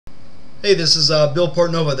Hey, this is Bill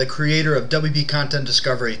Portnova, the creator of WP Content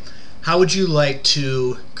Discovery. How would you like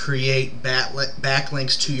to create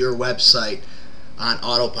backlinks to your website on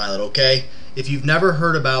Autopilot, okay? If you've never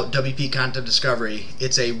heard about WP Content Discovery,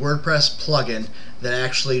 it's a WordPress plugin that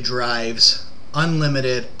actually drives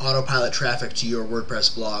unlimited Autopilot traffic to your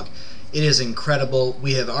WordPress blog. It is incredible.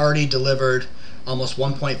 We have already delivered almost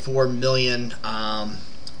 1.4 million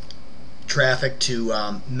traffic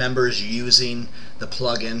to members using the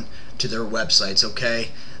plugin to their websites, okay?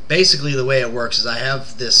 Basically the way it works is I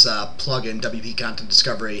have this plugin, WP Content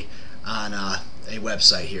Discovery, on a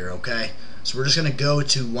website here, okay? So we're just going to go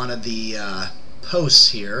to one of the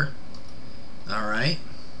posts here, alright?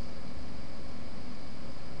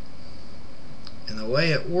 And the way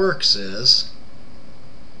it works is,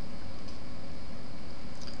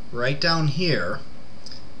 right down here,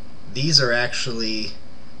 these are actually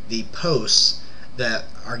the posts that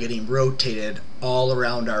are getting rotated all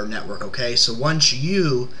around our network, okay? So once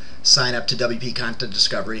you sign up to WP Content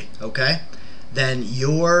Discovery, okay, then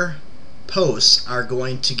your posts are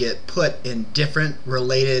going to get put in different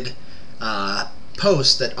related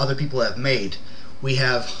posts that other people have made. We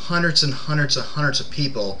have hundreds and hundreds and hundreds of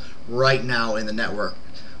people right now in the network.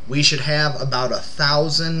 We should have about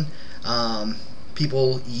 1,000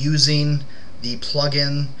 people using the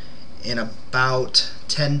plugin in about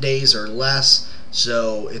 10 days or less.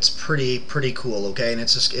 So it's pretty cool, okay? And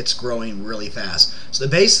it's growing really fast. So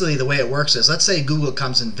basically the way it works is, let's say Google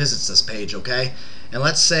comes and visits this page, okay? And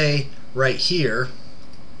let's say right here,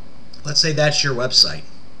 let's say that's your website,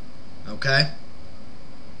 okay?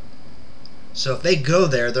 So if they go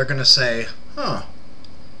there, they're gonna say, huh,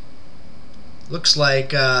 looks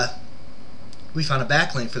like we found a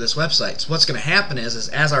backlink for this website. So what's gonna happen is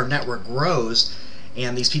as our network grows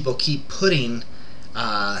and these people keep putting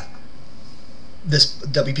this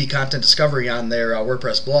WP Content Discovery on their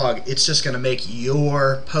WordPress blog, it's just going to make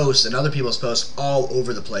your posts and other people's posts all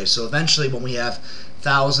over the place. So eventually when we have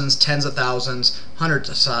thousands, tens of thousands, hundreds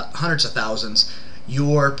of thousands,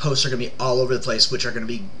 your posts are going to be all over the place, which are going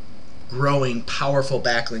to be growing powerful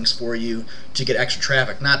backlinks for you to get extra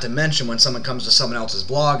traffic. Not to mention when someone comes to someone else's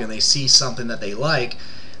blog and they see something that they like,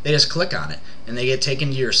 they just click on it and they get taken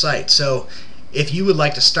to your site. So if you would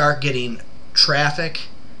like to start getting traffic,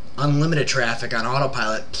 unlimited traffic on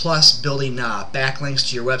Autopilot, plus building backlinks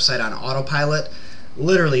to your website on Autopilot,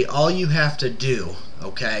 literally all you have to do,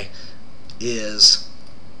 okay, is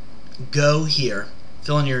go here,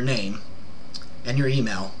 fill in your name and your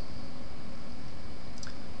email.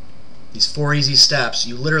 These 4 easy steps,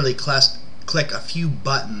 you literally click a few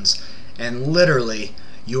buttons and literally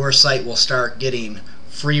your site will start getting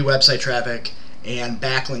free website traffic and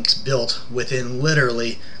backlinks built within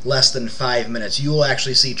literally less than 5 minutes. You will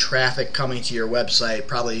actually see traffic coming to your website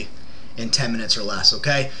probably in 10 minutes or less,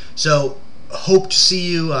 okay? So hope to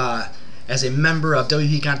see you as a member of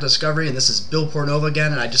WP Content Discovery, and this is Bill Portnova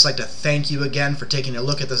again, and I'd just like to thank you again for taking a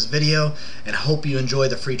look at this video, and hope you enjoy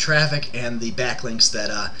the free traffic and the backlinks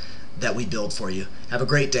that we build for you. Have a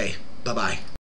great day. Bye-bye.